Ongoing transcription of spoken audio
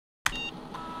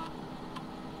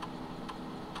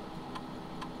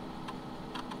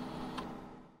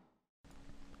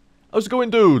How's it going,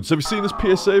 dudes? Have you seen this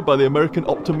PSA by the American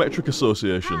Optometric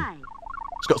Association? Hi,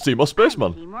 It's got Seymour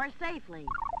Spaceman. Seymour Safely.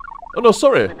 Oh no,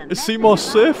 sorry, it's Seymour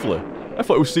Safely. I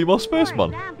thought it was Seymour For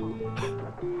Spaceman. example, I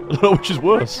don't know which is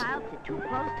worse. child sit too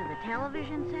close to the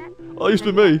television set. Oh, it used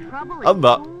to be me. And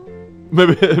that.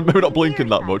 Maybe not blinking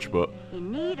that much, but In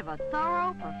need of a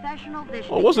thorough professional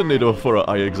vision. I was in need of a thorough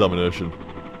eye examination.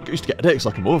 I used to get headaches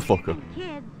like a motherfucker.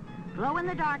 Kids,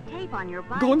 glow-in-the-dark tape on your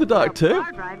bike. Glow-in-the-dark helps tape?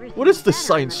 car drivers What see is this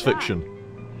better in science the dark. fiction?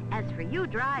 As for you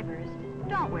drivers,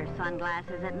 don't wear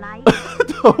sunglasses at night.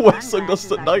 Don't wear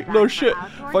sunglasses at night? No shit.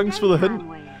 Outdoor Thanks for the hint. daytime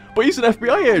wear. But he's an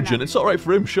FBI agent, it's alright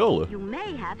for him, surely. You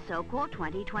may have so-called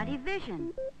 20/20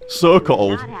 vision.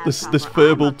 So-called. Not have This proper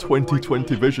fabled eye-muscle 20/20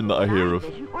 coordination, vision that I hear of.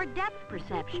 night vision, or depth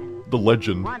perception. The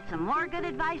legend. Want some more good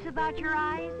advice about your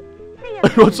eyes? See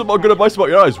You want some more good advice about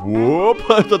your eyes? Whoop!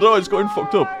 I don't know, it's going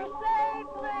fucked up.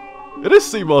 It is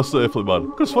Seymour Safely, man. I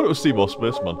could have sworn it was Seymour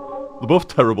Spaceman. They're both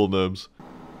terrible names.